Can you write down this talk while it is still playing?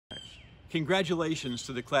Congratulations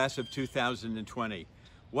to the class of 2020.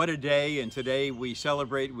 What a day, and today we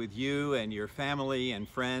celebrate with you and your family and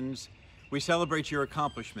friends. We celebrate your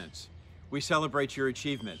accomplishments. We celebrate your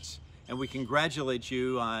achievements, and we congratulate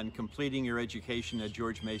you on completing your education at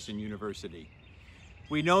George Mason University.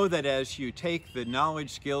 We know that as you take the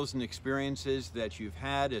knowledge, skills, and experiences that you've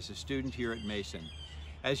had as a student here at Mason,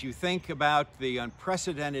 as you think about the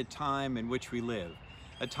unprecedented time in which we live,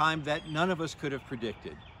 a time that none of us could have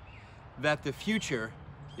predicted, that the future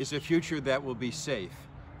is a future that will be safe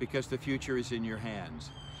because the future is in your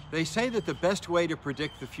hands. They say that the best way to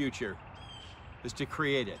predict the future is to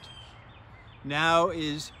create it. Now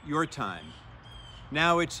is your time.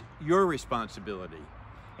 Now it's your responsibility.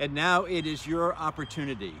 And now it is your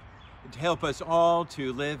opportunity to help us all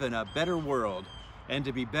to live in a better world and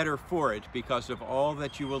to be better for it because of all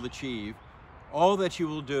that you will achieve, all that you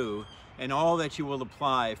will do, and all that you will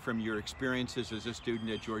apply from your experiences as a student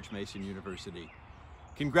at George Mason University.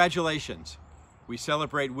 Congratulations. We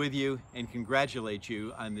celebrate with you and congratulate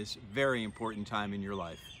you on this very important time in your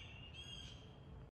life.